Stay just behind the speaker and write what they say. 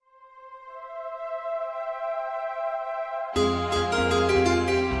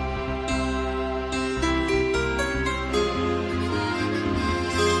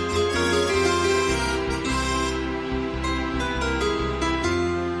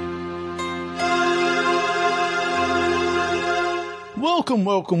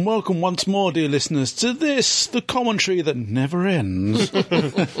Welcome once more, dear listeners, to this, the commentary that never ends.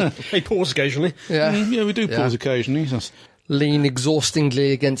 They pause occasionally. Yeah. Yeah, we do pause occasionally. Yes. Lean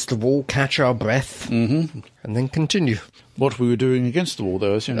exhaustingly against the wall, catch our breath, and then continue. What we were doing against the wall,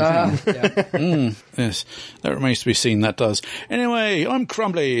 though, is the only thing. Yes, that remains to be seen, that does. Anyway, I'm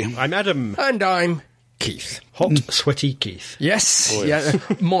Crumbly. I'm Adam. And I'm Keith. Hot, sweaty Keith. Yes, yeah,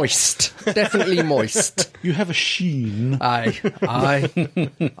 moist. Definitely moist. You have a sheen. I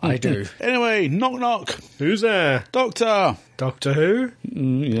do. Anyway, knock knock. Who's there? Doctor. Doctor Who?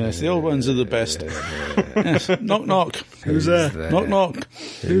 Yes, the old ones are the best. Yes, knock knock. Who's there? Knock knock.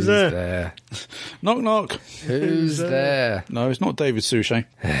 Who's there? Knock knock. Who's there? No, it's not David Suchet.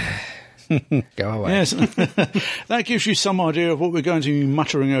 Go away. Yes, that gives you some idea of what we're going to be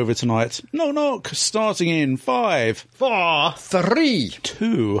muttering over tonight. Knock knock, starting in 5, 4, 3,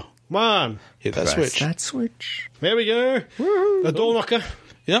 2, 1. hit that press switch. that switch. There we go. A door knocker.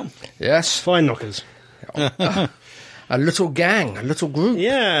 Yep. Yes, Fine knockers. a little gang, a little group.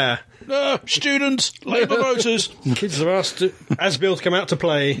 Yeah. Students, Labour voters. Kids have asked Asbill to come out to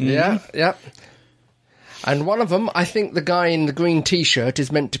play. Yeah. And one of them, I think the guy in the green T-shirt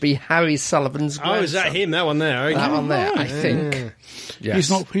is meant to be Harry Sullivan's grandson. Oh, is that him? That one there? That one there, I think. Yes.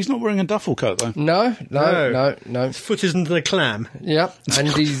 He's not wearing a duffel coat, though. No. Foot isn't a clam. Yep, and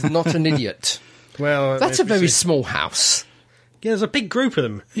he's not an idiot. Well, That's a very small house. Yeah, there's a big group of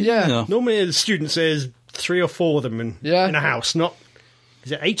them. Yeah. Normally, a student says 3 or 4 of them in a house, not...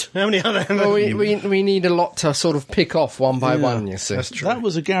 Is it 8? How many are there? Well, we need a lot to sort of pick off one by one, you see. That's true. That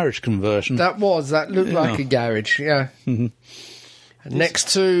was a garage conversion. That looked like a garage, yeah.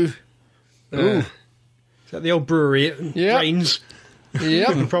 Next to... Is that the old brewery at Yeah. Brains?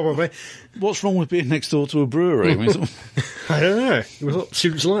 Yep. Probably. What's wrong with being next door to a brewery? I mean, I don't know. It was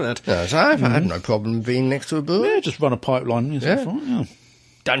students like that. Yes, I've had no problem being next to a brewery. yeah, just run a pipeline. Yes, Yeah. fine, yeah.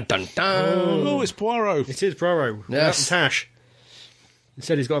 Dun, dun, dun. Oh, it's Poirot. It is Poirot. Yes. Without the tash. He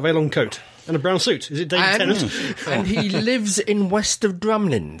said he's got a very long coat and a brown suit. Is it David Tennant? And he lives in west of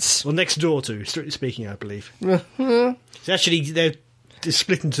Drumlins. Well, next door to, strictly speaking, I believe. It's actually, they're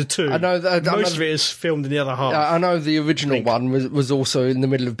split into 2. I know that- Most of it is filmed in the other half. I know the original one was also in the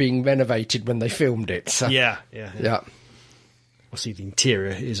middle of being renovated when they filmed it. So. Yeah. Yeah. I'll see the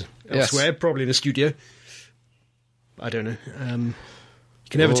interior is Yes. elsewhere, probably in a studio. I don't know. You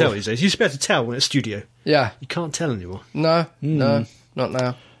can never tell these days. You used to be able to tell when it's a studio. Yeah. You can't tell anymore. No, not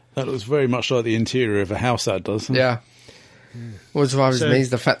now. That looks very much like the interior of a house, that does. Yeah. What's worries So- me is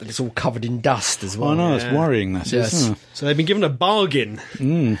the fact that it's all covered in dust as well. I know, it's Yeah. worrying, that is. Yes. Isn't it? So they've been given a bargain.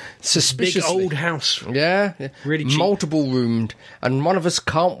 Big Suspiciously. old house. Yeah. Really cheap. Multiple roomed. And one of us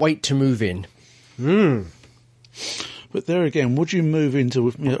can't wait to move in. But there again, would you move into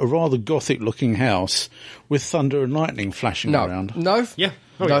a rather gothic-looking house with thunder and lightning flashing No. around? No. Yeah.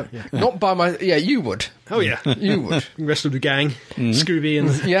 Oh, no. yeah. Not by my... Yeah, you would. Oh, yeah. You would. The rest of the gang. Scooby and...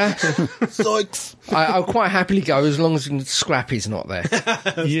 Yeah. Sykes! I'll quite happily go as long as Scrappy's not there.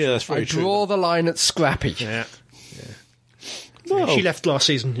 Yeah, that's very I true. draw the line at Scrappy. Yeah. Well, She left last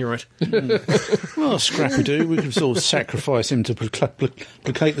season, you're right. well, Scrappy-Doo, we could sort of sacrifice him to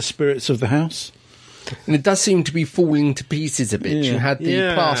placate the spirits of the house. And it does seem to be falling to pieces a bit. Yeah. You had the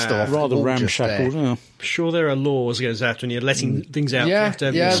Yeah. plaster off. Rather the wall just ramshackled, there. yeah. Sure, there are laws against that when you're letting things out. You Yeah, have to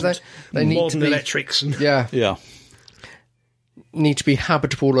have yeah, these they need modern to be... electrics. And, Yeah, Yeah. need to be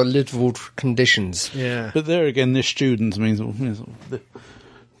habitable or livable conditions. yeah. But there again, this student means...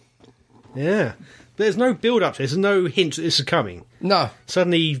 Yeah. There's no build-up to this. There's no hint that this is coming. No.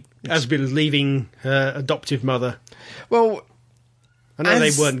 Suddenly, Asbill is leaving her adoptive mother. Well, I know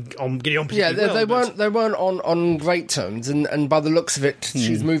As- they weren't getting on yeah, particularly well, they weren't on great terms, and by the looks of it,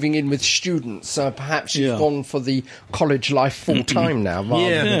 she's moving in with students, so perhaps she's Yeah. gone for the college life full time now, rather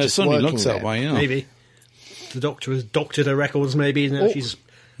Yeah. than Yeah, it just certainly working looks there. that way, yeah. Maybe. The doctor has doctored her records, maybe. Now Oh. she's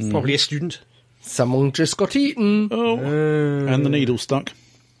probably a student. Someone just got eaten. Oh, and the needle stuck.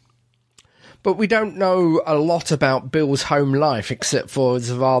 But we don't know a lot about Bill's home life, except for it's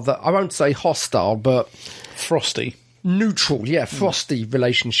rather, I won't say hostile, but Frosty. neutral, frosty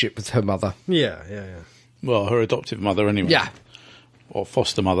relationship with her mother. Yeah. Well, her adoptive mother, anyway. Yeah. Or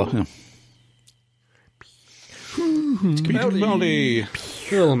foster mother, yeah. Peter Capaldi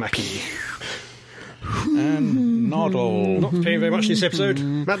Bill Mackey. and Noddle. Not appearing very much in this episode.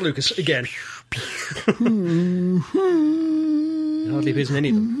 Matt Lucas, again. Hardly appears in any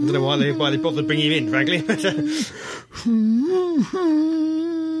of them. I don't know why they bothered bringing him in, frankly. But,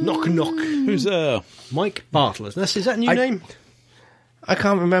 knock, knock. Who's there? Mike Bartlett. Is that a new name? I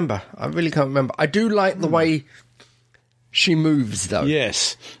can't remember. I really can't remember. I do like the way She moves, though.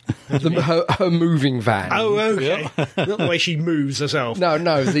 Yes. Her moving van. Oh, okay. Not the way she moves herself. No,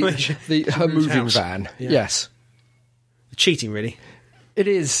 her moving house. van. Yeah. Yes. Cheating, really. It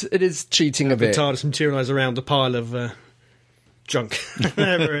is cheating a The bit. TARDIS materialise around a pile of junk.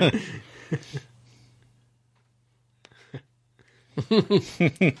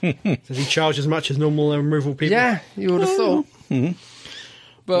 Does he charge as much as normal removal people? Yeah, you would have thought.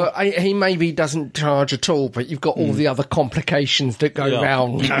 But he maybe doesn't charge at all, but you've got all the other complications that go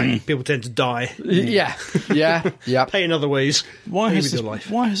round. People tend to die. Yeah. Pay in other ways. Why Maybe has with your life.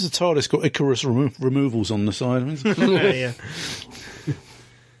 the TARDIS got Icarus removals on the side? I mean, Yeah.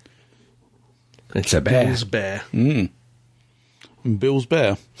 It's a bear. Bill's bear. and Bill's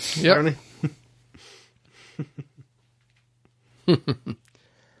bear. Yep. Apparently.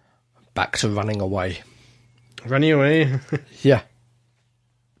 Back to running away. Running away. Yeah.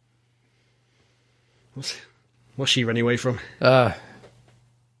 What's she running away from? That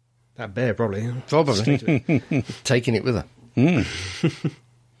bear, probably. probably. Taking it with her.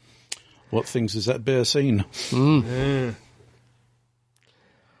 What things has that bear seen?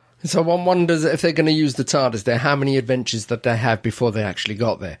 So one wonders if they're going to use the TARDIS there, how many adventures that they have before they actually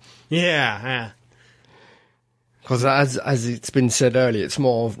got there. Yeah. Because as it's been said earlier, it's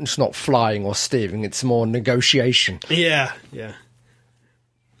not flying or steering, it's more negotiation. Yeah.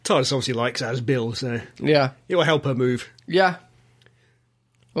 TARDIS obviously likes that as Bill, so Yeah. it will help her move. Yeah.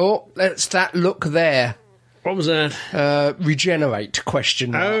 Oh, that's that look there. What was that? Regenerate, question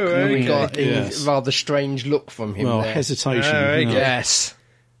mark. Oh, And we okay. got a Yes. rather strange look from him Well, there. hesitation. Oh, okay. yeah. Yes.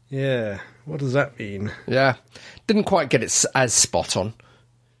 Yeah. What does that mean? Yeah. Didn't quite get it as spot on.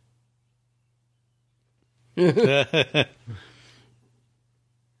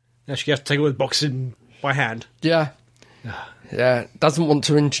 Now she has to take away the boxing by hand. Yeah. Yeah. Doesn't want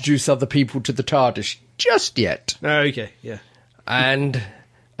to introduce other people to the TARDIS just yet. Oh, okay. Yeah. And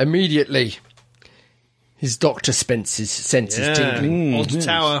immediately his Dr. Spence's senses tingling. On the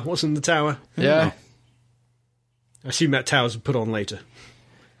tower. What's in the tower? Yeah. I assume that tower's put on later.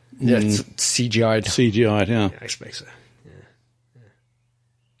 Yeah, it's CGI'd. CGI'd, yeah. I expect so.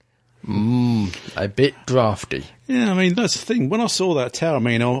 A bit drafty. Yeah, I mean, that's the thing. When I saw that tower, I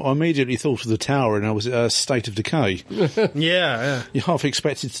mean, I immediately thought of the tower and I was a state of decay. Yeah. You half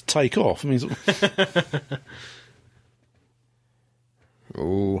expected to take off. I mean,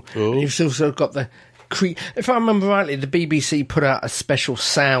 Oh. You've also got the if I remember rightly, the BBC put out a special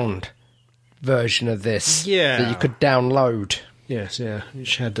sound version of this that you could download. Yes, yeah.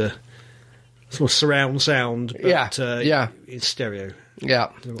 Which had a sort of surround sound, but in stereo. Yeah.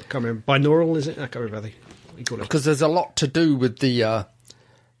 I can't remember. Binaural, is it? I can't remember what you call it. Because there's a lot to do with the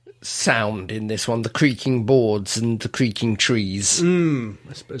sound in this one, the creaking boards and the creaking trees.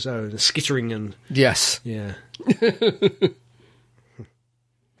 I suppose so. The skittering and... Yes. Yeah.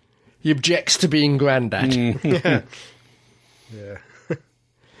 He objects to being Grandad. Yeah.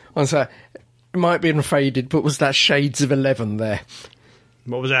 And so, it might be faded, but was that Shades of 11 there?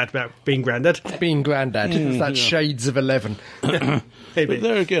 What was that about being Grandad? Being Grandad. Was that Shades of 11? Maybe. but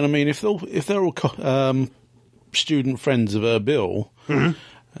there again, I mean, if they're all student friends of Bill, and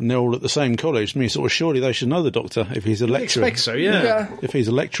they're all at the same college, I mean, sort of surely they should know the Doctor if he's a I lecturer. expect so, yeah. If he's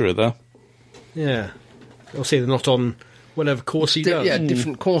a lecturer there. Yeah. Obviously, they're not on whatever course he does. Yeah,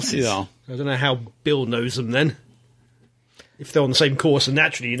 different courses. Yeah. I don't know how Bill knows them then. If they're on the same course, and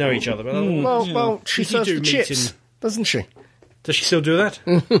naturally you know each other. But Well, she If you serves do the meet chips, doesn't she? does she still do that?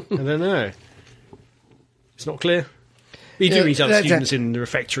 I don't know. It's not clear. But you do meet other students in the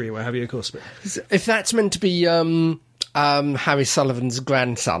refectory or what have you, of course. But If that's meant to be Harry Sullivan's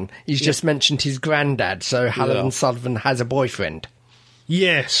grandson, he's just mentioned his granddad, so Harry Sullivan has a boyfriend.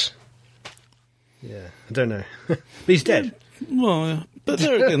 yes. Yeah, I don't know. But he's dead. Well, but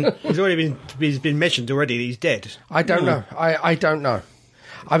there again, He's been mentioned already that he's dead. I don't know. I don't know.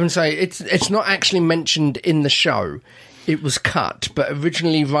 I would say it's not actually mentioned in the show. It was cut, but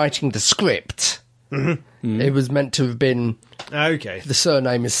originally writing the script, it was meant to have been Okay. the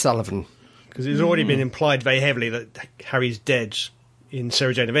surname is Sullivan. Because it's already been implied very heavily that Harry's dead in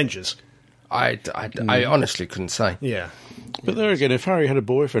Sarah Jane Adventures. I honestly couldn't say. Yeah. but there again, if Harry had a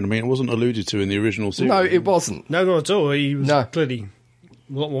boyfriend, I mean, it wasn't alluded to in the original series. No, it wasn't. No, not at all. He was No. clearly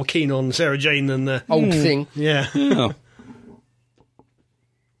a lot more keen on Sarah Jane than the... Old thing. Yeah. Yeah.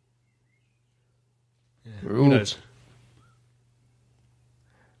 Who knows?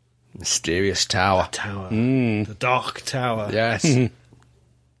 Mysterious tower. Tower. The Dark Tower. Yes. It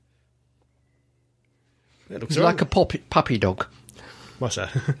looks It's like a puppy dog. What's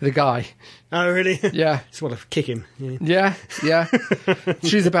that? The guy. Oh, really? Yeah. Just want to kick him. Yeah. Yeah.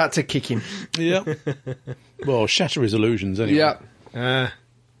 She's about to kick him. Yeah. Well, shatter his illusions anyway. Yeah.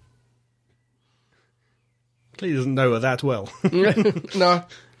 Clearly doesn't know her that well. No.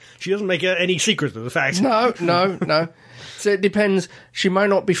 She doesn't make any secret of the fact. No. So it depends. She might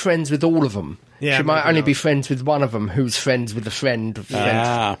not be friends with all of them. Yeah, she might maybe only not. be friends with one of them who's friends with a friend of friends.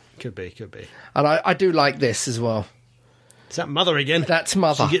 Ah. Could be. And I do like this as well. Is that Mother again? That's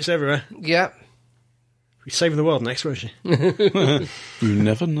Mother. She gets everywhere. Yeah. She's saving the world next, won't she? You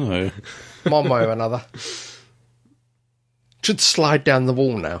never know. One way or another. Should slide down the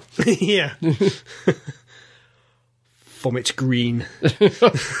wall now. Yeah. Vomit green.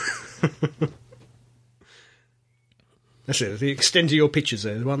 That's it. The extent of your pictures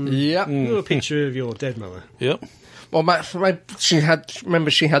there. One Yep. little picture of your dead mother. Yep. Well, she had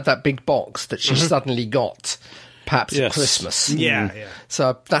that big box that she suddenly got, perhaps at Yes. Christmas. Yeah.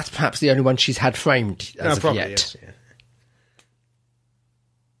 So that's perhaps the only one she's had framed as of probably, yet. yes, yeah.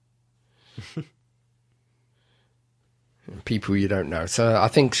 People you don't know. So I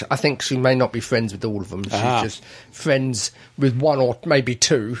think she may not be friends with all of them. She's just friends with one or maybe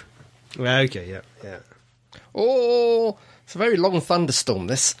two. Okay, yeah. Oh, it's a very long thunderstorm,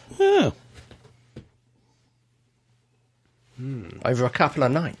 this. Yeah. Over a couple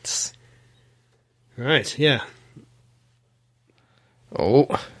of nights. Right, yeah. Oh,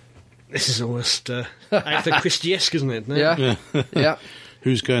 This is almost Agatha Christie-esque, isn't it? No? yeah. Yeah.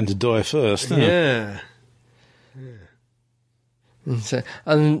 Who's going to die first? huh? Yeah.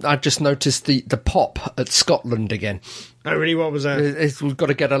 And I just noticed the pop at Scotland again. Oh, really? What was that? We've got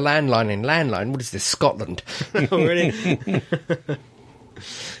to get a landline in. Landline? What is this, Scotland? Oh, really?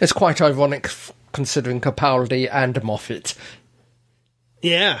 It's quite ironic considering Capaldi and Moffat.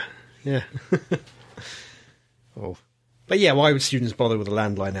 Yeah. Oh. But yeah, why would students bother with a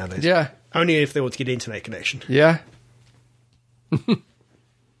landline nowadays? Yeah. Only if they want to get internet connection. Yeah.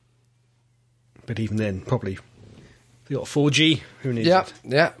 But even then, probably. They got 4G. Who needs Yeah. it?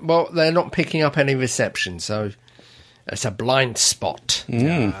 Yeah. Well, they're not picking up any reception, so it's a blind spot.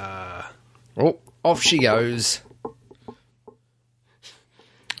 Oh, off she goes.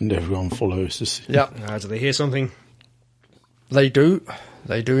 And everyone follows to see. Yeah. Do they hear something? They do.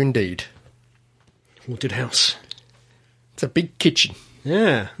 They do indeed. Haunted house. It's a big kitchen.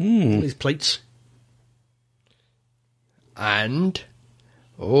 Yeah. All these plates. And...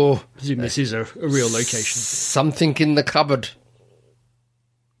 oh, Presume this is a real location. something in the cupboard.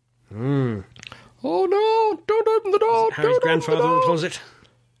 Oh no! Don't open the door! Harry's don't open grandfather in the the closet.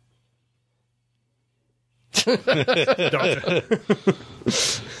 Doctor.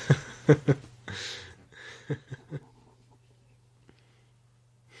 door.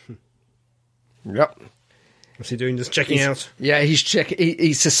 Yep. What's he doing? Just checking out. Yeah, he's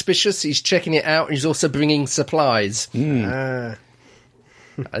he's suspicious. He's checking it out. He's also bringing supplies. Ah.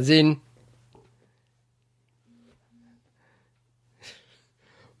 As in...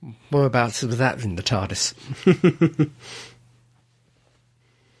 whereabouts was that in the TARDIS?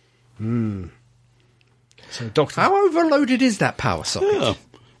 So, Doctor. How overloaded is that power socket? Yeah.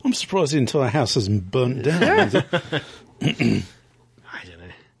 I'm surprised the entire house hasn't burnt down. I don't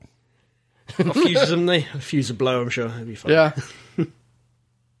know. Got fuses, haven't they? A fuse will blow, I'm sure. That'd be fine. Yeah.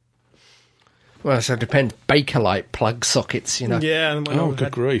 Well, so it depends. Bakelite plug sockets, you know. Yeah. they might not Oh, have good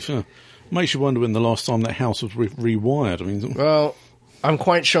had- grief. Yeah. Makes you wonder when the last time that house was rewired. I mean, Well, I'm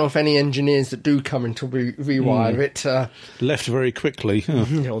quite sure if any engineers that do come in to rewire it, left very quickly. Huh?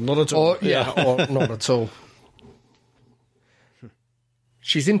 No, not at all. or not at all.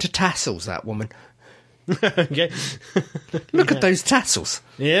 She's into tassels, that woman. Okay. Look at those tassels.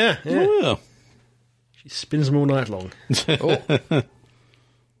 Yeah. Oh, yeah. She spins them all night long. Oh.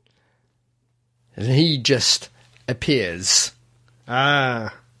 And he just appears.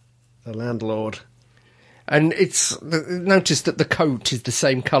 Ah. The landlord. And notice that the coat is the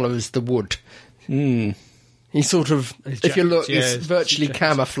same colour as the wood. He sort of, His if you look, jacket, yeah, it's virtually his jacket.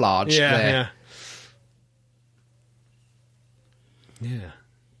 camouflaged there. Yeah.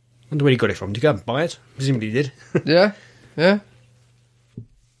 Wonder where he got it from. Did he go and buy it? Presumably he did. Yeah, yeah.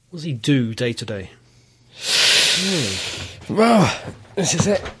 What does he do day to day? Well, this is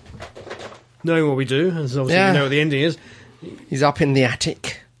it. Knowing what we do, as obviously Yeah. we know what the ending is. He's up in the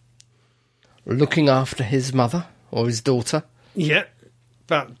attic, looking after his mother or his daughter. Yeah.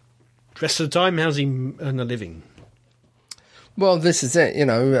 But the rest of the time, how's he earn a living? Well, this is it, you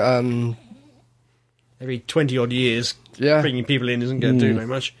know. Every 20-odd years, Yeah. bringing people in isn't going to do very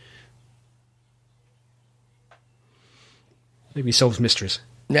much. Maybe he solves mysteries.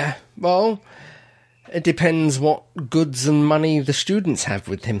 Yeah, well, it depends what goods and money the students have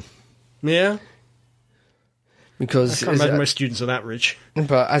with him. Yeah. Because I can't imagine most students are that rich.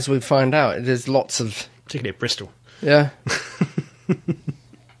 but as we find out, there's lots of Particularly at Bristol. yeah.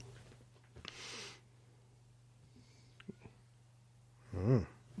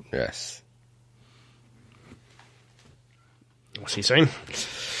 Yes. What's he saying?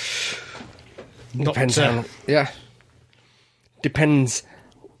 Depends on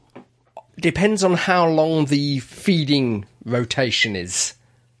Depends on how long the feeding rotation is.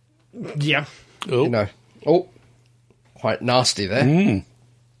 Yeah. Oh, You know. Oh, quite nasty there.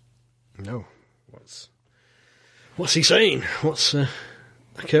 No. What's he saying? What's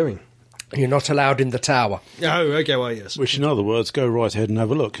occurring? You're not allowed in the tower. Oh, okay, well, yes. which in other words, go right ahead and have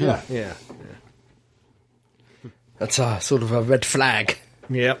a look. Yeah. Yeah. That's a sort of a red flag.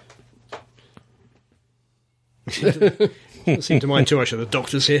 Yep. Doesn't seem to mind too much of the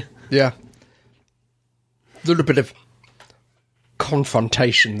doctors here. Yeah. A little bit of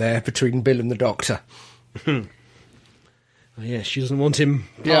confrontation there between Bill and the doctor. Oh, yeah, she doesn't want him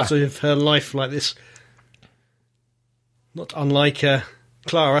part of her life like this. Not unlike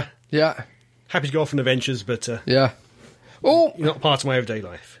Clara. Yeah. Happy to go off on adventures, but Yeah. Oh, you're not part of my everyday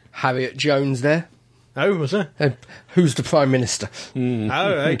life. Harriet Jones there. Oh, was there? Who's the Prime Minister?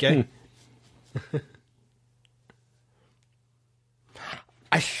 Oh, okay.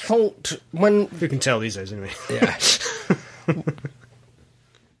 I thought when... Who can tell these days, anyway? Yeah.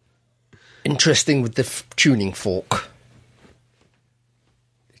 Interesting with the tuning fork.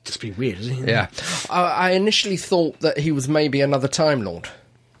 Just being weird, isn't he? Yeah. I initially thought that he was maybe another Time Lord.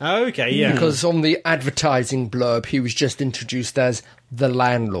 Oh, okay, yeah. Because on the advertising blurb, he was just introduced as the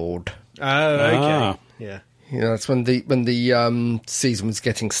landlord. Oh, okay. Ah. Yeah. You know, that's when the season was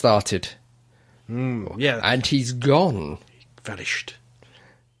getting started. Yeah. And he's gone. Vanished.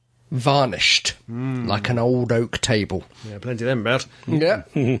 Varnished. Like an old oak table. Yeah, plenty of them about. Yeah.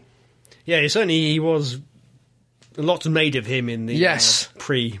 Yeah, certainly he was... A lot made of him in the Yes.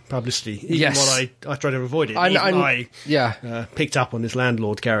 pre-publicity. Even Yes. while I tried to avoid it. Yeah. Picked up on this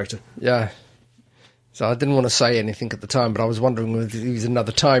landlord character. Yeah. So I didn't want to say anything at the time, but I was wondering whether he was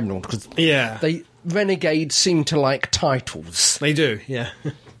another Time Lord, because Yeah. renegades seem to like titles. They do, yeah.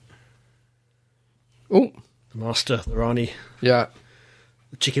 Oh, The Master, the Rani, yeah.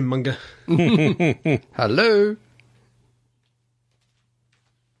 the Chicken Monger. Hello.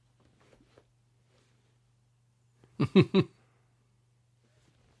 I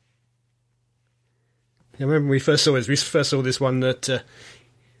remember we first saw this one at the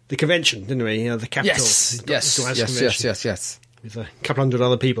convention, didn't we? The Capitol. Yes, The yes, Dr. Who's yes, convention, yes, yes, yes. With a couple hundred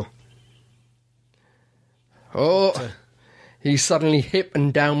other people. Oh, he's suddenly hip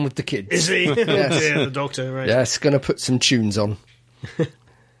and down with the kids. Is he? Yes. Oh dear, the Doctor, right. Yes, going to put some tunes on.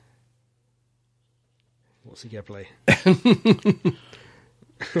 What's he going to play?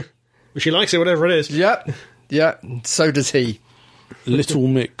 Well, she likes it, whatever it is. Yep, yeah, so does he. Little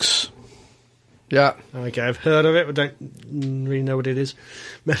Mix. Yeah, Okay, I've heard of it, but don't really know what it is.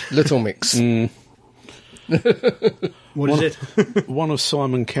 Little Mix. What is it? One of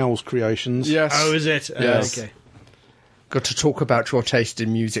Simon Cowell's creations. Yes. Oh, is it? Yes. Okay. Got to talk about your taste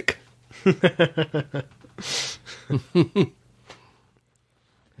in music.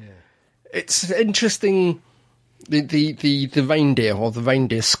 It's interesting, the reindeer, or the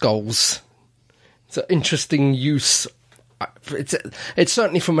reindeer skulls. It's an interesting use. It's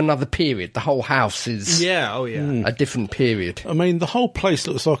certainly from another period. The whole house is Yeah, oh yeah. a different period. I mean, the whole place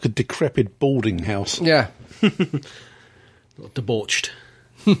looks like a decrepit boarding house. Yeah. Debauched.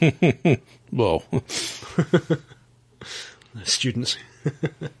 Well, Students.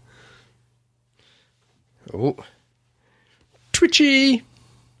 Oh. Twitchy.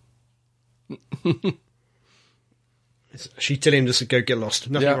 She tell him just to go get lost.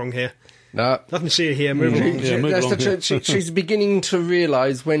 Nothing Yeah. wrong here. No. Nothing to see here. Move along. Yeah, move That's along, the yeah. truth. She's beginning to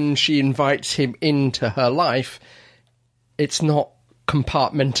realise when she invites him into her life, it's not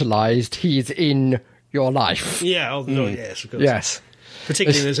compartmentalised. He's in your life. Yeah, oh, yes, of course. Yes.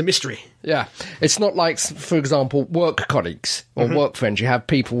 Particularly there's a mystery. Yeah. It's not like, for example, work colleagues or work friends. You have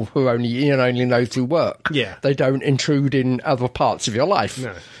people who only know through work. Yeah. They don't intrude in other parts of your life.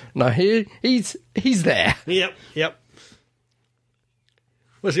 No. No, he's there. Yep.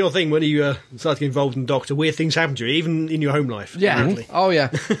 What's the other thing when you start to get involved in Doctor? Weird things happen to you, even in your home life. Yeah. apparently. Oh, yeah.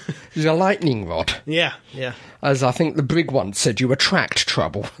 He's a lightning rod. Yeah. As I think the Brig once said, you attract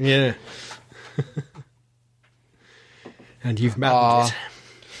trouble. Yeah. And you've mounted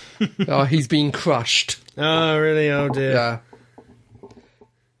it. Oh, he's being crushed. Oh, really? Oh, dear. Yeah.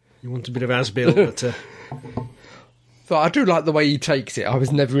 You want a bit of Asbill, but... Though I do like the way he takes it. I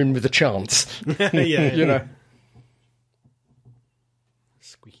was never in with a chance. Yeah. You know.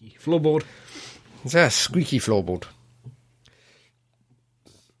 Squeaky floorboard. It's a squeaky floorboard.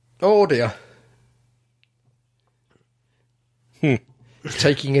 Oh dear. He's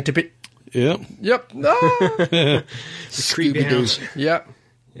taking it a bit. Yep. Yep. Ah. It's a creepy house. Yep.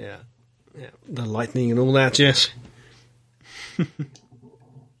 Yeah. Yeah. The lightning and all that, yes.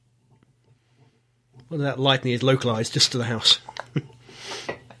 Well, that lightning is localised just to the house.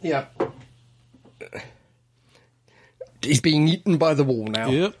 Yeah. He's being eaten by the wall now.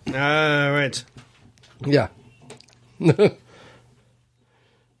 Yep. Ah, right. Yeah.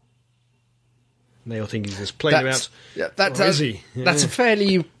 They all think he's just playing about. Yeah, that's Or is he? Yeah. That's a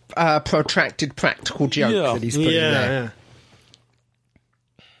fairly protracted practical joke Yeah. that he's putting there.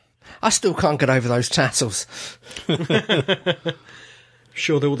 Yeah. I still can't get over those tassels.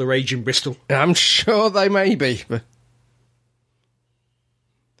 Sure, they're all the rage in Bristol. I'm sure they may be. But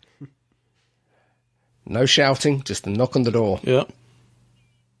no shouting, just a knock on the door. Yep.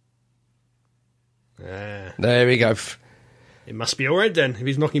 Ah, There we go. it must be all right then, if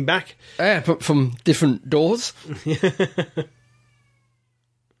he's knocking back. Yeah, but from different doors.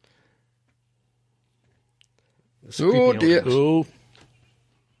 It's a creepy Oh old dear. house. Oh.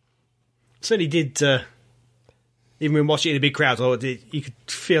 Certainly did, even when watching it in a big crowd, you could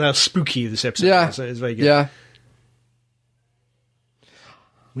feel how spooky this episode Yeah. was. So it's very good. Yeah.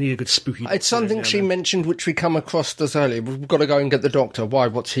 We need a good spooky. It's something she mentioned which we come across this earlier. We've got to go and get the doctor. Why?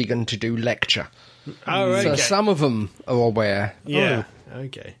 What's he going to do? Lecture. Oh, okay. So some of them are aware. Yeah.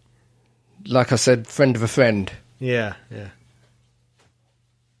 Okay. Like I said, friend of a friend. Yeah. Yeah.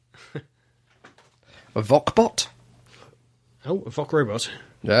 A Vokbot? Oh, a Vok robot.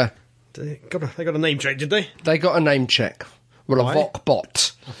 Yeah. They got a name check, did they? They got a name check. Well, Why? a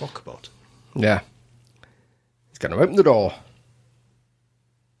Vokbot. A Vokbot. Yeah. He's going to open the door.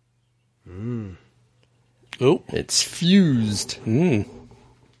 Oh. It's fused. He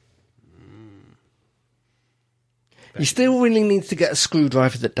still really needs to get a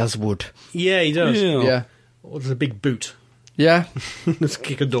screwdriver that does wood. Yeah, he does. Yeah. Yeah. Or there's a big boot. Yeah. Let's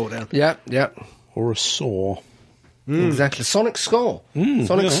kick a door down. Yeah. Yeah. Or a saw. Exactly. Sonic Saw. Sonic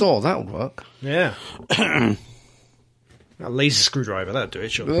yeah. Saw. That would work. Yeah. A laser screwdriver, that'd do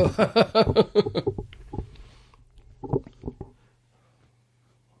it, sure.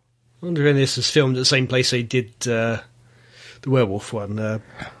 I wonder if this was filmed at the same place they did the werewolf one. Oh,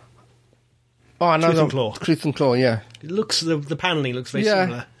 I know. Tooth and Claw. Tooth and Claw, yeah. It looks the panelling looks very Yeah.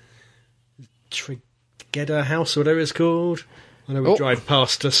 similar. Trigedda House, or whatever it's called. I know we Oh. drive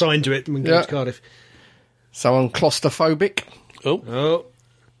past a sign to it when we go Yeah. to Cardiff. Someone claustrophobic. Oh. Oh,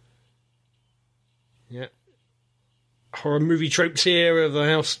 yeah. Horror movie tropes here of the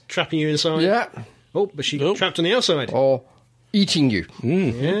house trapping you inside. Yeah. Oh, but she Oh. trapped on the outside. Or eating you.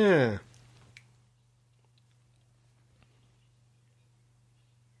 Yeah.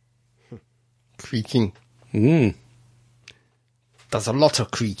 Creaking. Mm. There's a lot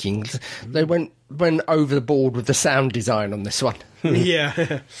of creaking. They went overboard with the sound design on this one. Yeah.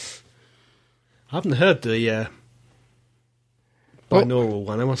 I haven't heard the binaural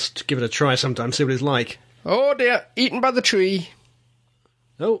one. I want to give it a try sometime, see what it's like. Oh dear, eaten by the tree.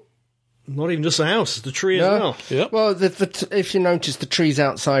 Oh, not even just the house, the tree as No. well. Yep. Well, if you notice, the trees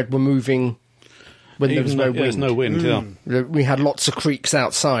outside were moving when there was Even no though wind. there's no wind, yeah. We had lots of creaks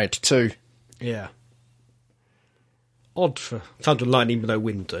outside too. Yeah. Odd for thunder and lightning with no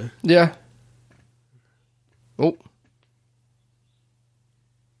wind, though. Yeah. Oh.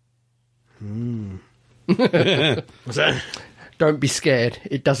 What's that? Don't be scared.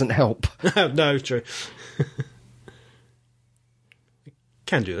 It doesn't help. No, true.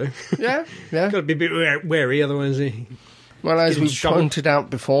 Can do, though. Yeah, yeah. Got to be a bit wary, otherwise... Well, as Get in we trouble. pointed out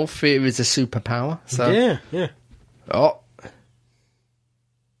before, fear is a superpower. So, Yeah, yeah. oh,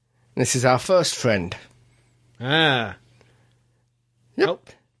 this is our first friend. Ah. Yep. Oh,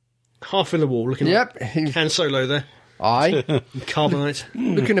 half in the wall, looking Yep. like He's, Han Solo there. I Carbonite.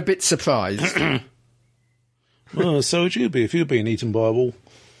 looking a bit surprised. Well, so would you be if you'd been eaten by a wall.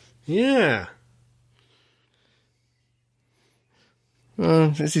 Yeah.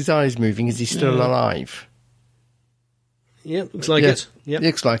 Is his eyes moving? Is he still alive? Yep, looks like Yeah. it. Yep.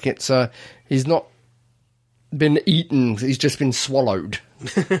 Looks like it. So he's not been eaten. He's just been swallowed.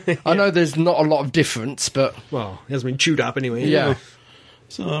 I know there's not a lot of difference, but Well, he hasn't been chewed up anyway. yeah.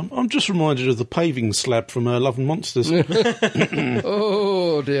 So I'm just reminded of the paving slab from Love and Monsters.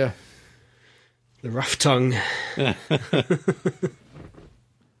 Oh dear. The rough tongue.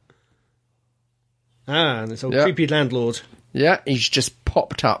 And this old Yeah. creepy landlord Yeah, he's just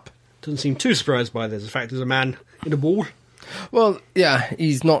popped up. doesn't seem too surprised by this. The fact there's a man in a wall. Well, yeah,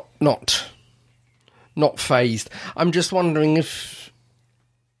 he's not phased. I'm just wondering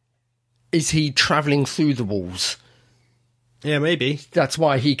is he travelling through the walls? Yeah, maybe. That's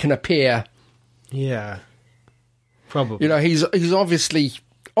why he can appear. Yeah, probably. He's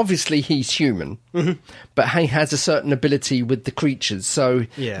obviously he's human, but he has a certain ability with the creatures, so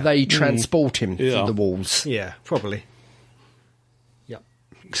they transport him through the walls. Yeah, probably. Yep.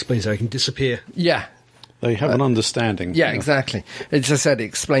 Explains how he can disappear. Yeah. They have an understanding. Yeah, exactly. As I said, it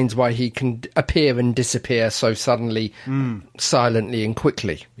explains why he can appear and disappear so suddenly, silently and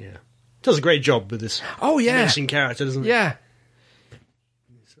quickly. Yeah. Does a great job with this menacing character, doesn't he? Yeah.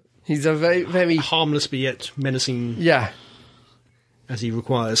 He's a very, very... harmless but yet menacing as he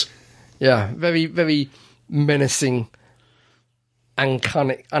requires. Yeah, very, very menacing,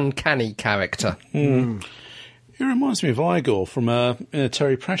 uncanny character. It reminds me of Igor from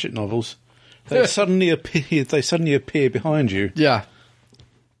Terry Pratchett novels. They suddenly appear behind you. Yeah.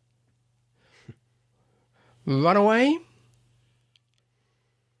 Runaway?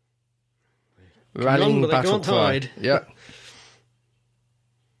 Rallying but they battle can't cry. hide. Yeah.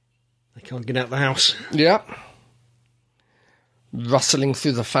 They can't get out of the house. Yeah. Rustling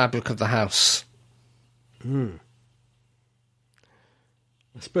through the fabric of the house. I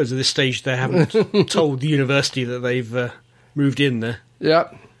suppose at this stage they haven't told the university that they've moved in there.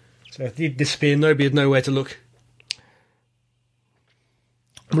 Yeah. So if they disappear, nobody would know where to look.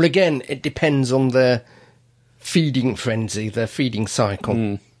 Well, again, it depends on their feeding frenzy, their feeding cycle.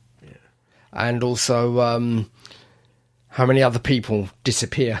 Yeah. And also how many other people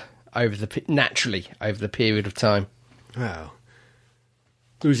disappear naturally over the period of time. Wow.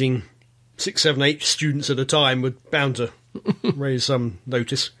 Losing 6, 7, 8 students at a time would bound to raise some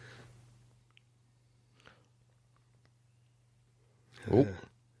notice. Oh.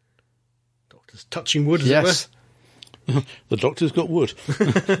 Doctor's touching wood, as yes. it were. The doctor's got wood.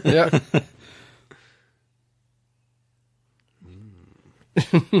 Yeah.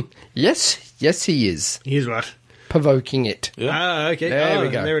 Yes, he is. He is right. Provoking it. Yeah. Ah, okay. There we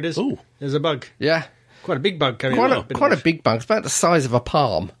go. There it is. Ooh. There's a bug. Yeah. Quite a big bug coming out. Quite a big bug. It's about the size of a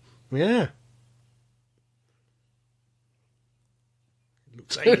palm. Yeah. It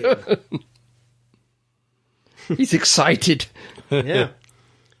looks alien. He's excited. Yeah.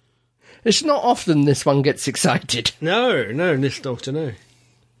 It's not often this one gets excited. No, this doctor, no.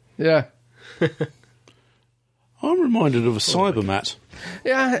 Yeah. I'm reminded of a Cybermat.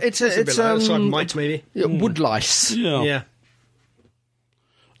 Yeah, it's a bit like Cybermite, maybe. Wood lice. Yeah. Yeah.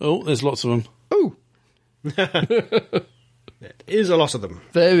 Oh, there's lots of them. Oh, There is a lot of them.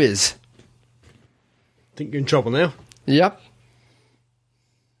 there is. Think you're in trouble now. Yep.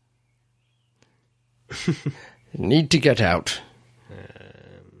 Need to get out.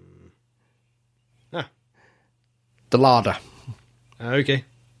 The larder. Okay.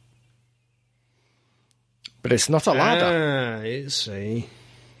 But it's not a ladder. It's a...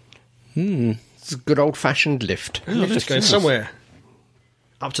 It's a good old-fashioned lift. just going somewhere.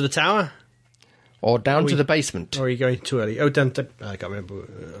 Up to the tower? Or down to the basement. Or are you going too early? Oh, down to... I can't remember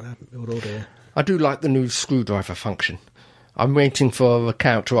what order. I do like the new screwdriver function. I'm waiting for the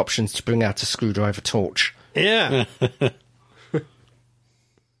character options to bring out a screwdriver torch. Yeah.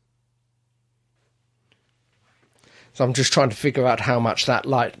 So I'm just trying to figure out how much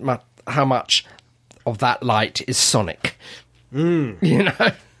of that light is sonic. You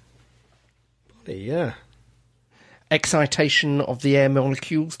know? Yeah. Excitation of the air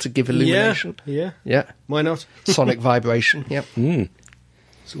molecules to give illumination. Yeah. Yeah. Why not? Sonic vibration. Yep.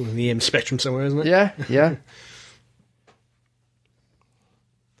 It's all in the EM spectrum somewhere, isn't it? Yeah.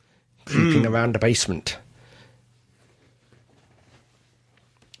 Creeping around the basement.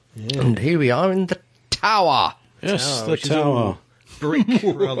 Yeah. And here we are in the tower. Yes, the which is tower. all brick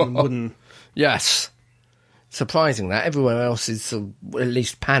rather than wooden. Yes. Surprising that. Everywhere else is at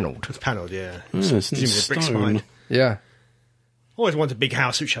least panelled. It's panelled, yeah. It's Presumably the bricks stone. behind. Yeah. Always wanted a big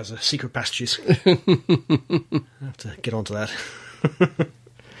house which has secret passages. I have to get onto that.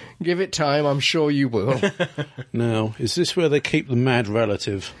 Give it time, I'm sure you will. Now, is this where they keep the mad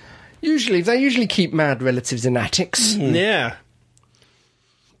relative? They usually keep mad relatives in attics. Yeah.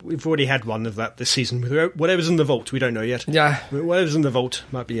 We've already had one of that this season. Whatever's in the vault, we don't know yet. Yeah. Whatever's in the vault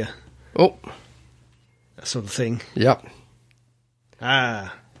might be Oh. that sort of thing. Yep. Found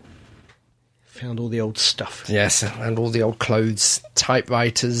all the old stuff. Yes, and all the old clothes,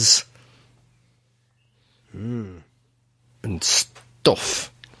 typewriters, and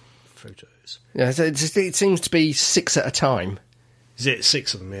stuff. Photos. Yeah, so it seems to be 6 at a time. Is it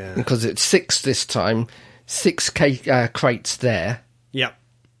 6 of them? Yeah. Because it's 6 this time, 6 crates there. Yep.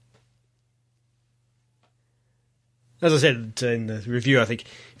 As I said in the review, I think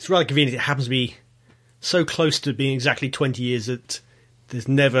it's rather convenient. It happens to be so close to being exactly 20 years that there's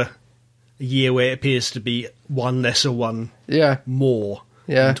never a year where it appears to be one less or one more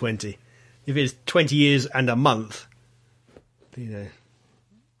than 20. If it's 20 years and a month, give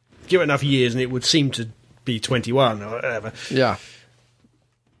it enough years and it would seem to be 21 or whatever. Yeah.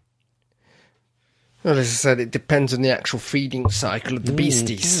 Well, as I said, it depends on the actual feeding cycle of the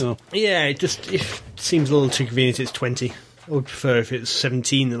beasties. Yeah, it seems a little too convenient. It's 20. I would prefer if it's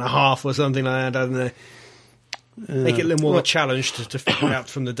 17 and a half or something like that. I don't know. Make it a little more of a challenge to figure out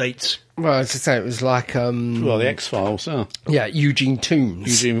from the dates. Well, as I say, it was like... the X-Files, Yeah, Eugene Toombs.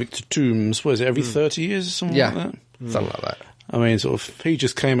 Eugene Victor Toombs, was it every 30 years or something like that? Something like that. I mean, sort of, he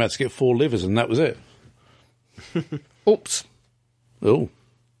just came out to get 4 livers and that was it. Oops. Oh.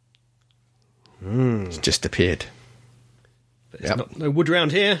 It's just appeared. There's no wood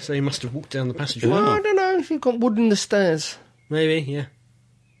around here, so he must have walked down the passage. Well, I don't know if you've got wood in the stairs. Maybe, yeah.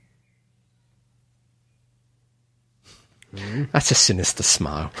 That's a sinister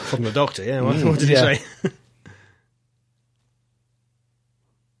smile. From the doctor, yeah. What did he say?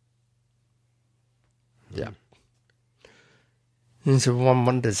 Yeah. And so one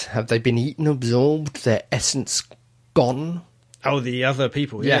wonders, have they been eaten, absorbed, their essence gone? Oh, the other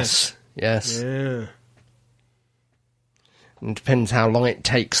people, Yes. Yeah. It depends how long it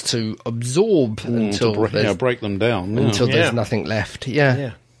takes to absorb until break them down. Until there's nothing left.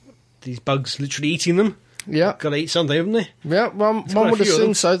 Yeah. These bugs literally eating them. Yeah. Got to eat something, haven't they? Yeah, one would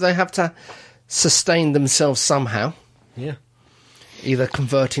assume so. They have to sustain themselves somehow. Yeah. Either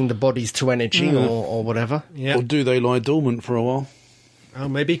converting the bodies to energy or whatever. Yeah. Or do they lie dormant for a while? Oh,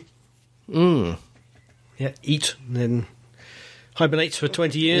 maybe. Yeah, eat and then hibernate for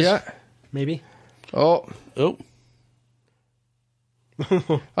 20 years. Yeah. Maybe. Oh.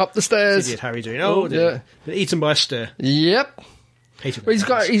 Up the stairs. Idiot Harry doing. Oh, yeah. Eaten by a stir. Yep. Well,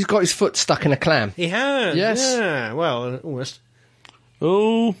 he's got his foot stuck in a clam. He has. Yes. Yeah. Well, almost.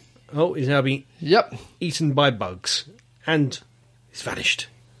 Oh, he's now being eaten by bugs. And he's vanished.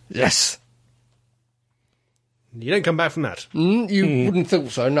 Yes. You don't come back from that. You wouldn't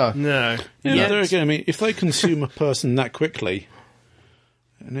think so, no. No. Yeah, there again, I mean, if they consume a person that quickly,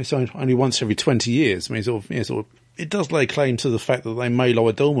 and it's only once every 20 years, I mean, it does lay claim to the fact that they may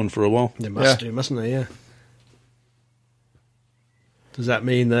lie dormant for a while. They must do, mustn't they? Yeah. Does that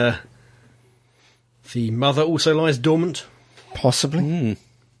mean the mother also lies dormant? Possibly.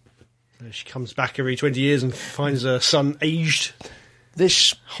 So she comes back every 20 years and finds her son aged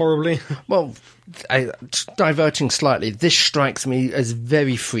This horribly. Well, diverting slightly, this strikes me as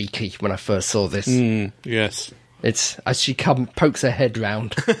very freaky when I first saw this. Yes. It's as she pokes her head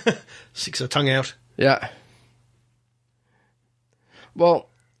round. Sticks her tongue out. Yeah. Well,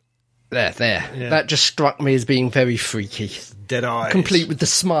 there. Yeah. That just struck me as being very freaky. Dead eyes. Complete with the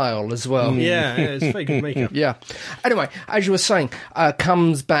smile as well. Yeah, it's very good makeup. Yeah. Anyway, as you were saying,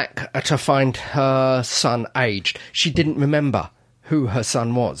 comes back to find her son aged. She didn't remember who her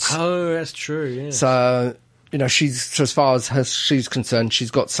son was. Oh, that's true, yeah. So, she's, as far as she's concerned,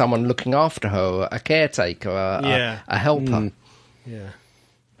 she's got someone looking after her, a caretaker, a helper. Yeah.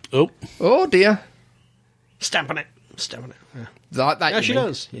 Oh, dear. Stamp on it. Yeah. Like that, Yeah, she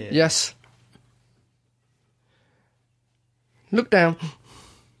does. Yeah. Yes. Look down.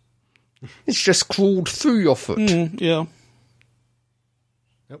 It's just crawled through your foot. Yeah.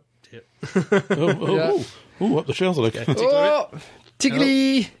 Oh, dear. Oh, up the shelves, look. Oh,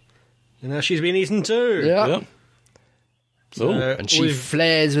 tickly. And now she's been eaten too. Yeah. So, And she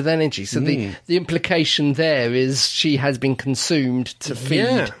flares with energy. So the implication there is she has been consumed to feed.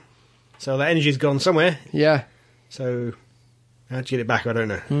 Yeah. So the energy's gone somewhere. Yeah. So how'd you get it back? I don't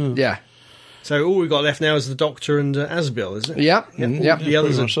know. Yeah. So all we've got left now is the Doctor and Asbiel, is it? Yeah. Yeah. The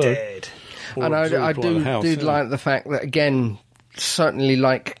others are much so. dead. And I do like the fact that, again, certainly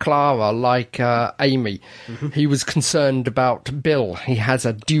like Clara, like Amy, he was concerned about Bill. He has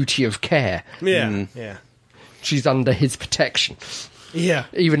a duty of care. Yeah. Yeah. She's under his protection. Yeah.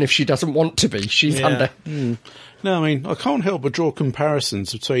 Even if she doesn't want to be, she's under... No, I mean, I can't help but draw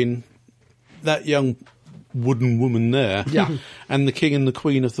comparisons between that young wooden woman there and the king and the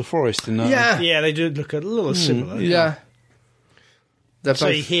queen of the forest in that. Yeah, they do look a little similar. Yeah.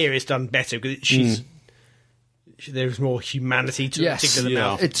 So here it's done better because there's more humanity to it, particularly the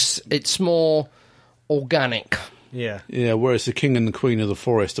mouth. It's more organic. Yeah. Yeah, whereas the king and the queen of the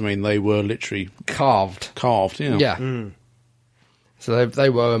forest, I mean, they were literally Carved. yeah. Yeah. So they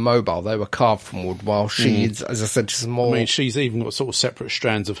were immobile. They were carved from wood, while she's, as I said, just more... I mean, she's even got sort of separate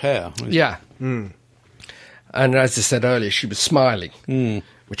strands of hair. Yeah. And as I said earlier, she was smiling,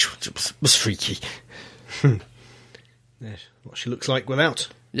 which was freaky. Yeah, what she looks like without.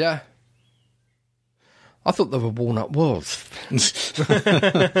 Yeah. I thought they were walnut whorls. A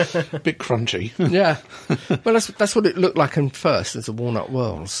bit crunchy. Yeah. Well, that's what it looked like at first, as the walnut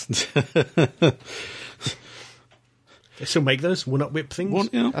whorls. They still make those walnut whip things?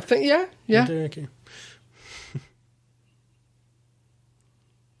 What, yeah. I think, yeah. Okay.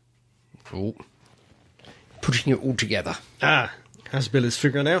 Oh. Putting it all together. As Bill is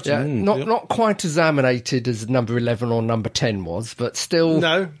figuring out. Yeah, not quite as animated as number 11 or number 10 was, but still...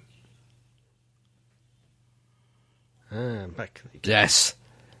 No. Back. Yes,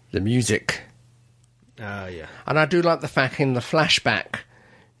 the music. Yeah. And I do like the fact in the flashback,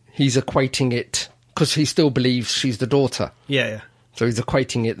 he's equating it, because he still believes she's the daughter. Yeah. So he's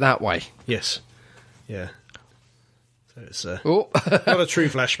equating it that way. Yes. Yeah. So it's Oh. not a true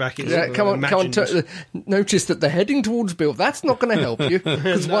flashback. It's Come on. imagined. Notice that they're heading towards Bill. That's not going to help you.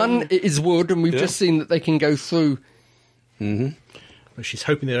 Because one, it is wood, and we've just seen that they can go through. Mm-hmm. But she's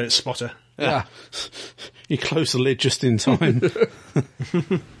hoping they don't spot her. Yeah. You close the lid just in time.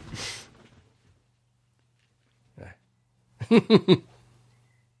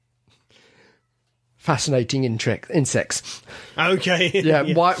 Fascinating insects. Okay.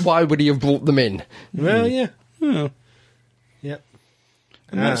 Yeah. Why would he have brought them in? Well, yeah. Yeah. Yep.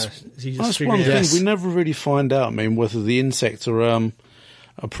 And that's one thing we never really find out. I mean, whether the insects are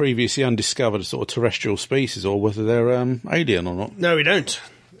a previously undiscovered sort of terrestrial species, or whether they're alien or not. No, we don't.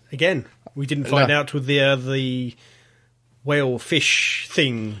 Again, we didn't find out with the whale fish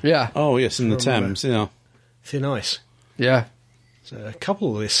thing. Yeah. Oh yes, in the Thames. Yeah. Thin ice. Yeah. So a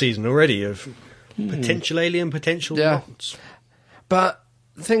couple this season already of potential alien, potential not. But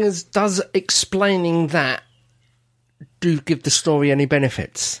the thing is, does explaining that do give the story any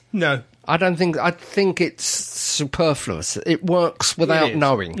benefits? No. I don't think. I think it's superfluous. It works without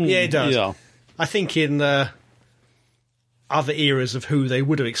knowing. Yeah, it does. Yeah. I think in other eras of who they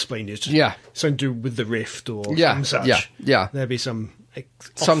would have explained it. Yeah. Something to do with the rift or some such. Yeah. There'd be some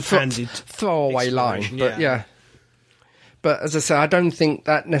offhanded throwaway line. But yeah. But as I say, I don't think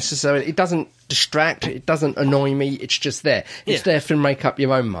that necessarily... It doesn't distract, it doesn't annoy me, it's just there. It's there to make up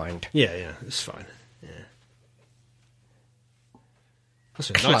your own mind. Yeah, it's fine. Yeah. That's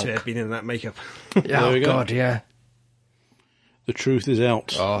a nightmare being in that makeup. Oh, God, yeah. The truth is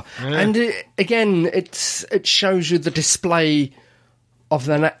out. Oh. And again, it shows you the display of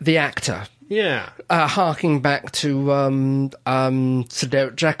the actor. Yeah. Harking back to Sir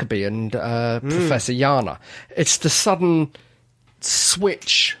Derek Jacobi and Professor Yana. It's the sudden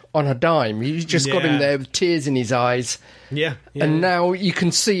switch on a dime. You just got him there with tears in his eyes. Yeah. And now you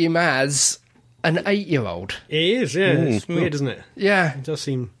can see him as an 8-year-old. He is, yeah. It's weird, isn't it? Yeah. It does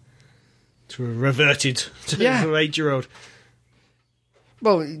seem to have reverted to an 8-year-old.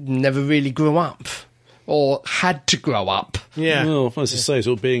 Well, he never really grew up. Or had to grow up. Yeah. Well, as I say,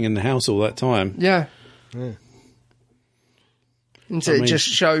 sort of being in the house all that time. Yeah. And so it just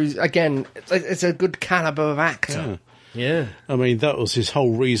shows, again, it's a good calibre of actor. Yeah. I mean, that was his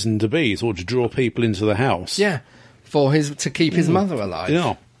whole reason to be, sort of to draw people into the house. Yeah. To keep his mother alive.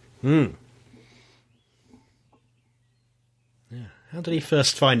 Yeah. Yeah. How did he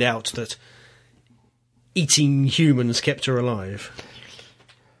first find out that eating humans kept her alive?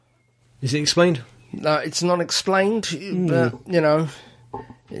 Is it explained? No, it's not explained, but, you know...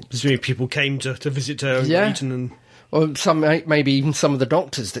 Presumably people came to visit her and eaten and... Or maybe even some of the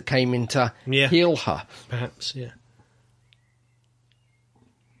doctors that came in to heal her. Perhaps, yeah.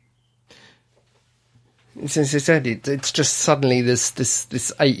 Since I said it's just suddenly this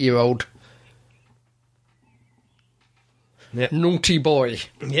 8-year-old naughty boy.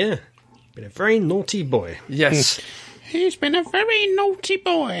 Yeah. Been a very naughty boy. Yes. He's been a very naughty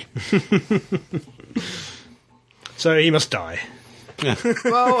boy. So he must die.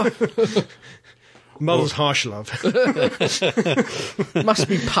 Well, mother's harsh love. Must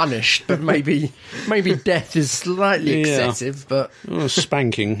be punished, but maybe death is slightly excessive. But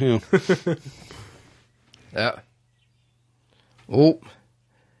spanking. Yeah. Yeah. Oh.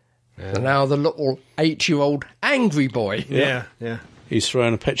 Yeah. So now the little 8-year-old angry boy. Yeah. He's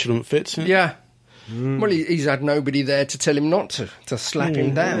throwing a petulant fit. Yeah. Well, he's had nobody there to tell him not to slap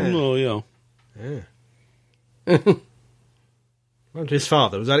him down. Oh, yeah. What his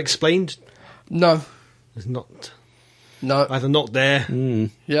father? Was that explained? No. It's not. No. Either not there.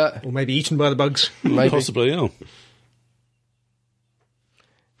 Yeah. Or maybe eaten by the bugs. Maybe. Possibly, yeah.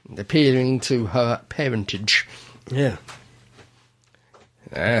 Appealing to her parentage. Yeah.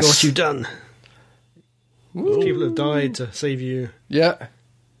 Yes. What you done? People have died to save you. Yeah.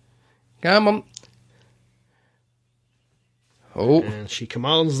 Come on. Oh. And she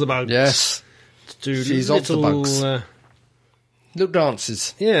commands the bugs. Yes. To do She's little off the bugs. Luke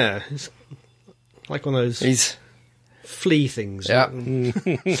dances. Yeah, it's like one of those He's flea things. yeah.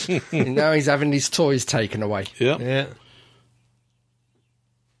 Now he's having his toys taken away. Yeah. Yeah.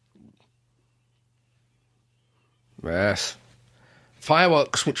 Yes.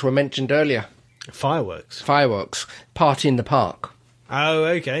 Fireworks, which were mentioned earlier. Fireworks. Fireworks. Party in the park. Oh,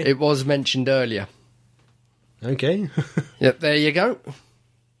 okay. It was mentioned earlier. Okay. Yep, there you go.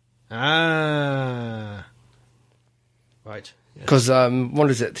 Ah. Right. Because, what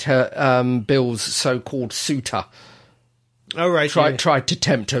is it? Bill's so-called suitor Oh, right. tried to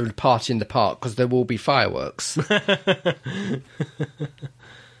tempt her to party in the park because there will be fireworks.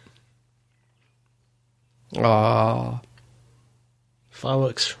 Ah.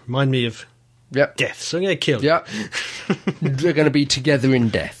 Fireworks remind me of Yep. death, so I'm going to kill. Yep. They're going to be together in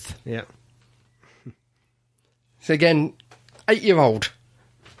death. Yeah. So again, 8-year-old.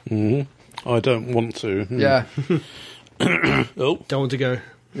 I don't want to. Yeah. Oh. Don't want to go.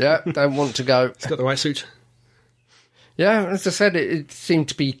 Yeah, don't want to go. It's got the white suit. Yeah, as I said, it seemed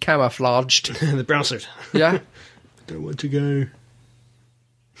to be camouflaged. The brown suit. Yeah. Don't want to go.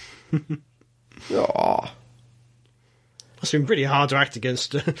 Oh. Must have been pretty hard to act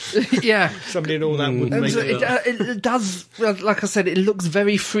against Yeah. somebody and all that wouldn't make It does, like I said, it looks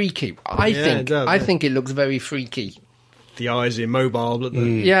very freaky. it does, I yeah. think it looks very freaky. The eyes are immobile, but the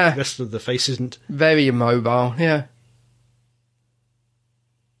Yeah. rest of the face isn't. Very immobile, yeah.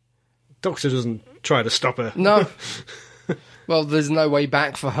 Doctor doesn't try to stop her. No. Well, there's no way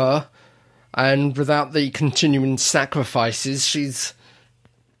back for her. And without the continuing sacrifices, she's...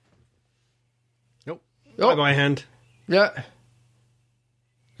 Nope. Oh. Bye-bye hand. Yeah.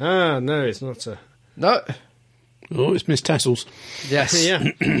 Ah, no, it's not a... No. Oh, it's Miss Tassels. Yes.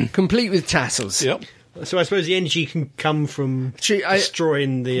 Yeah. Complete with tassels. Yep. So I suppose the energy can come from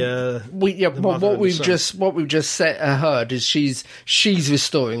destroying the... What we've son. just heard is she's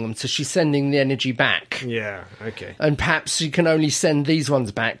restoring them, so she's sending the energy back. Yeah, okay. And perhaps you can only send these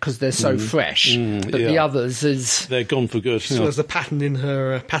ones back because they're so fresh. But the yeah. others is... They're gone for good. So as the pattern in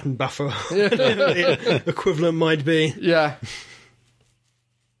her pattern buffer the equivalent might be. Yeah.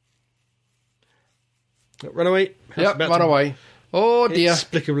 Run away. Yep, run away. Oh, dear.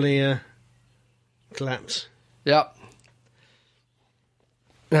 Inexplicably collapse. Yep.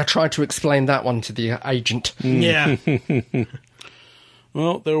 And I tried to explain that one to the agent. Yeah.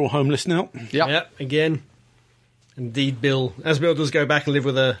 Well, they're all homeless now. Yep. Yep, again. Indeed, Bill does go back and live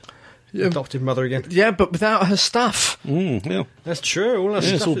with her adoptive mother again. Yeah, but without her stuff. Yeah. That's true. All that Yeah,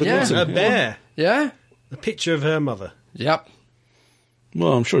 it's stuff. all been missing. A bear. Yeah? The picture of her mother. Yep.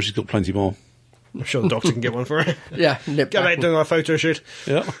 Well, I'm sure she's got plenty more. I'm sure the doctor can get one for her. Yeah. Nip Go back. back doing our photo shoot.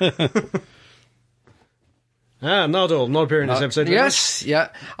 Yeah. Nardole, not appearing in this episode. Yes, yeah.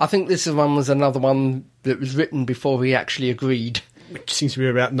 I think this one was another one that was written before he actually agreed. Which seems to be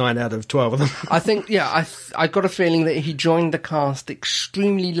about 9 out of 12 of them. I think, yeah, I got a feeling that he joined the cast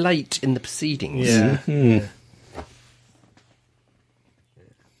extremely late in the proceedings. Yeah.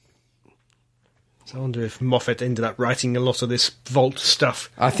 So I wonder if Moffat ended up writing a lot of this Vault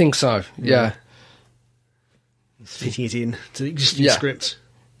stuff, I think so, yeah. fitting it in to the existing Yeah. scripts.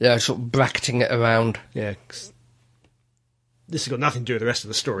 Yeah, sort of bracketing it around. Yeah, 'cause this has got nothing to do with the rest of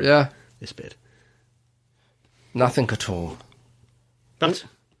the story. Yeah, This bit. nothing at all. But,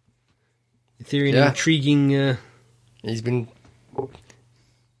 in theory, an Yeah. intriguing... He's been...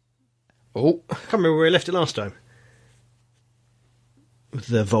 Oh, I can't remember where I left it last time. With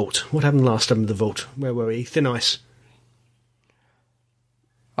the Vault. What happened last time with the Vault? Where were we? Thin Ice.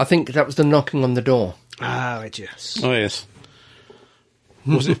 I think that was the knocking on the door. Ah, right, yes. Oh, yes.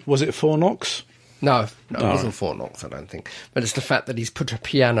 Was it 4 knocks? No, it wasn't Fort Knox, I don't think. But it's the fact that he's put a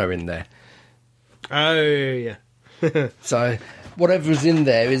piano in there. Oh, yeah. So whatever is in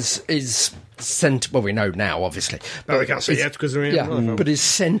there is sent. Well, we know now, obviously. But we can't see it's- yet because they're in Yeah, but is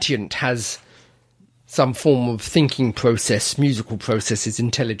sentient, has some form of thinking process, musical processes,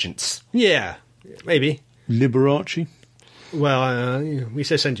 intelligence. Yeah, maybe. Liberace? Well, we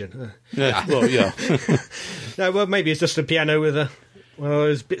say sentient. Yeah. Well, yeah. No, well, maybe it's just a piano with one of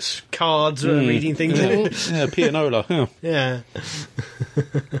those bits, cards, reading things in it. Yeah, pianola. Yeah.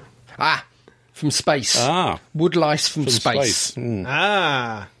 Yeah. From space. Wood lice from space.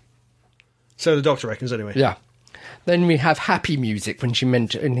 Ah. So the Doctor reckons, anyway. Yeah. Then we have happy music when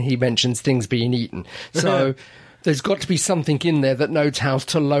he mentions things being eaten. So there's got to be something in there that knows how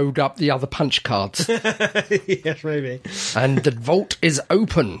to load up the other punch cards. Yes, maybe. And the vault is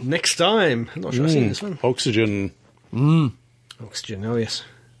open. Next time. I'm not sure I've seen this one. Oxygen. Oxygen, oh yes.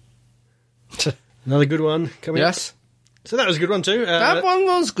 Another good one coming up. Yes. So that was a good one too. That one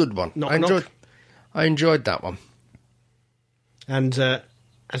was a good one. Knock, I knock. enjoyed that one. And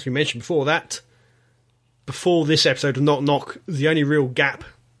as we mentioned before this episode of Knock Knock, the only real gap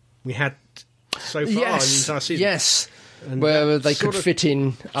we had so far in the entire season. Yes, And where that they could fit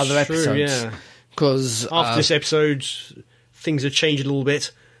in other true, episodes. yeah. Because After this episode, things have changed a little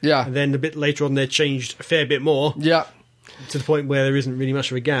bit. Yeah. And then a bit later on, they changed a fair bit more. Yeah. To the point where there isn't really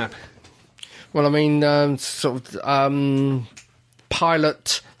much of a gap. Well, I mean,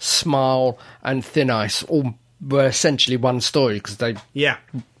 Pilot, Smile, and Thin Ice all were essentially one story because Yeah.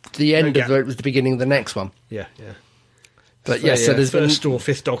 the end No of gap. it was the beginning of the next one. Yeah, yeah. But yes, so there's first been or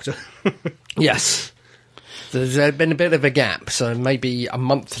fifth Doctor. yes, there's been a bit of a gap. So maybe a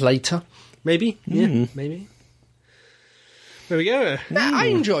month later. Maybe. Yeah, maybe. There we go. I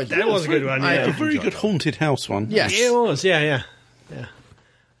enjoyed that. That was a good one. I Yeah. A very good haunted house one. Yes. Yeah, it was. Yeah.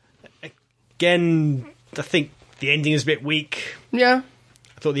 Again, I think the ending is a bit weak. Yeah.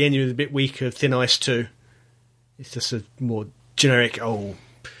 I thought the ending was a bit weak of Thin Ice too. It's just a more generic,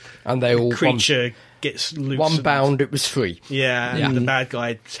 And they all creature gets loose. one and- bound. It was free. Yeah, Yeah. and the bad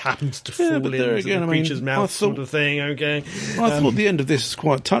guy happens to fall but into there the again, I mean, creature's I mouth, sort thought- of thing. Okay, I thought the end of this is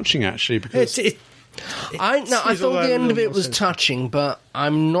quite touching, actually, because I seems thought all the end of over it was nonsense. touching, but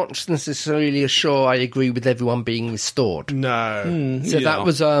I'm not necessarily sure I agree with everyone being restored. no. So Yeah. that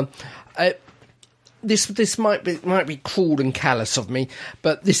was this might be cruel and callous of me,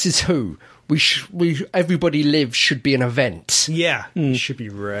 but this is who everybody lives should be an event. Yeah, it should be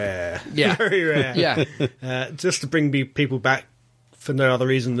rare. Yeah. Very rare. Yeah, Just to bring people back for no other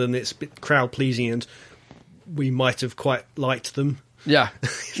reason than it's a bit crowd pleasing and we might have quite liked them. yeah,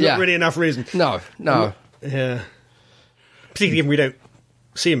 Not really enough reason. No. Yeah. Particularly given we don't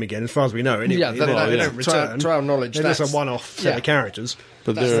see them again, as far as we know. Anyway. Yeah, they don't return. To our knowledge, They're just that's a one-off set yeah. of characters.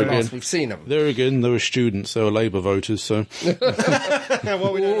 but That's there the again, last we've seen them. there again, there were students, there were Labour voters, so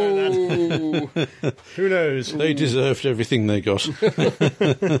Well, we don't know that. Who knows? they deserved everything they got.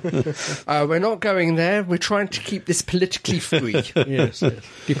 We're not going there. We're trying to keep this politically free, Yes.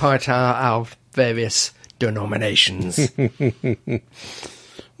 despite our various denominations.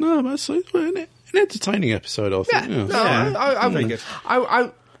 No, but it's an entertaining episode, I think. Yeah. No, Yeah. Very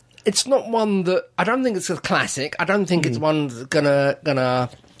good. It's not one that I don't think it's a classic. I don't think it's one that's gonna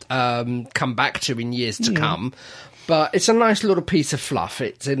come back to in years to come. But it's a nice little piece of fluff.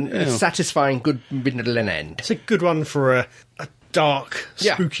 It's a satisfying, good middle and end. It's a good one for a dark,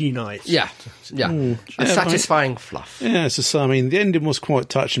 Yeah. spooky night. Yeah. A Yeah, satisfying fluff. Yeah, so I mean, the ending was quite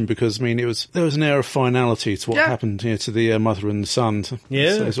touching because I mean, there was an air of finality to what Yeah. happened to the mother and the son.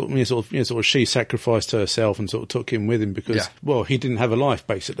 Yeah. so sort of she sacrificed herself and sort of took him with him because Yeah. well, he didn't have a life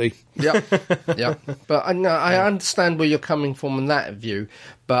basically. Yeah. But I understand where you're coming from in that view.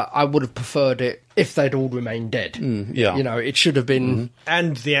 But I would have preferred it if they'd all remained dead. yeah. You know, it should have been.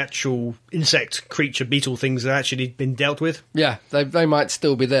 And the actual insect, creature, beetle things that actually been dealt with. Yeah, they might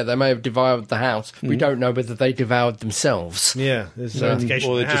still be there. They may have devoured the house. We don't know whether they devoured themselves. Yeah, there's no indication.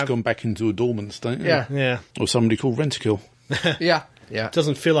 Or they they've just have. gone back into a dormant state. Yeah. Yeah. Or somebody called Rentakill. Yeah.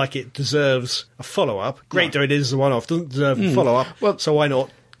 Doesn't feel like it deserves a follow-up. Great though it is, a one-off. Doesn't deserve a follow-up. Well- so why not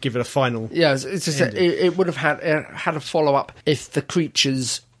give it a final? Yeah, it's just it would have had a follow up if the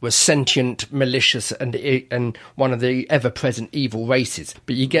creatures were sentient, malicious, and one of the ever-present evil races.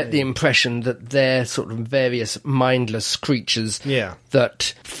 But you get the impression that they're sort of various mindless creatures Yeah.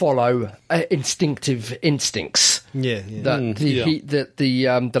 that follow instinctive instincts Yeah. that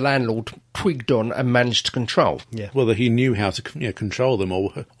the landlord twigged on and managed to control. Yeah. Whether he knew how to control them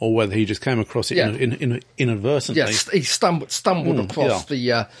or whether he just came across it Yeah. inadvertently. Yes, he stumbled across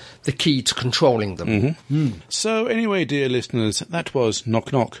the key to controlling them. So anyway, dear listeners, that was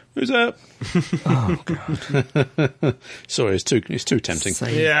Knock Knock. Who's that? Oh God! Sorry, it's too tempting.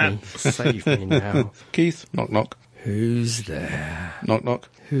 Save me now. Keith, knock knock. Who's there? Knock knock.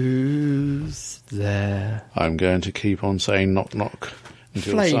 Who's there? I'm going to keep on saying knock knock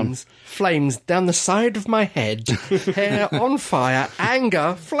until Flames down the side of my head, hair on fire,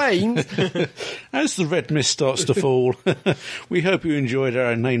 anger, flames. As the red mist starts to fall, we hope you enjoyed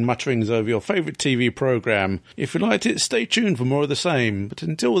our inane mutterings over your favourite TV programme. If you liked it, stay tuned for more of the same. But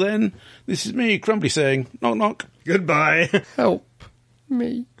until then, this is me, Crumbly, saying knock knock. Goodbye. Help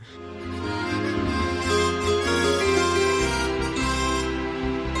me.